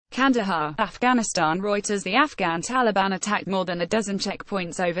Kandahar, Afghanistan. Reuters. The Afghan Taliban attacked more than a dozen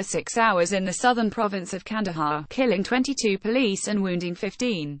checkpoints over 6 hours in the southern province of Kandahar, killing 22 police and wounding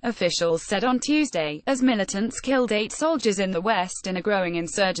 15, officials said on Tuesday, as militants killed 8 soldiers in the west in a growing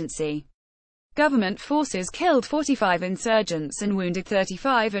insurgency. Government forces killed 45 insurgents and wounded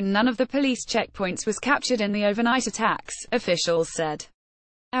 35, and none of the police checkpoints was captured in the overnight attacks, officials said.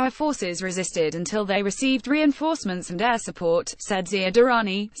 Our forces resisted until they received reinforcements and air support, said Zia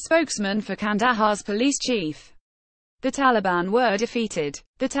Durrani, spokesman for Kandahar's police chief. The Taliban were defeated.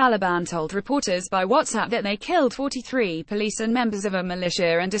 The Taliban told reporters by WhatsApp that they killed 43 police and members of a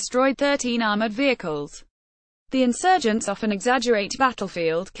militia and destroyed 13 armored vehicles. The insurgents often exaggerate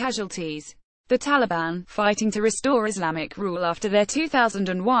battlefield casualties. The Taliban, fighting to restore Islamic rule after their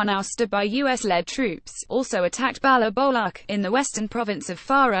 2001 ouster by US-led troops, also attacked Bala Bolak, in the western province of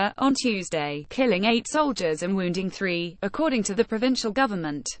Farah, on Tuesday, killing 8 soldiers and wounding 3, according to the provincial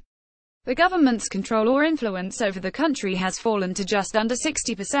government. The government's control or influence over the country has fallen to just under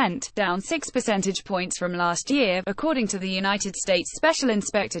 60%, down 6 percentage points from last year, according to the United States Special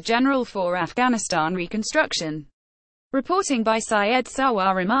Inspector General for Afghanistan Reconstruction. Reporting by Syed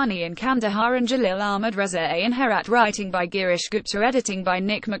Sawar Rahmani in Kandahar and Jalil Ahmad Reza in Herat. Writing by Girish Gupta. Editing by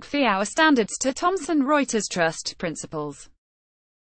Nick McPhee. Our Standards to Thomson Reuters. Trust Principles.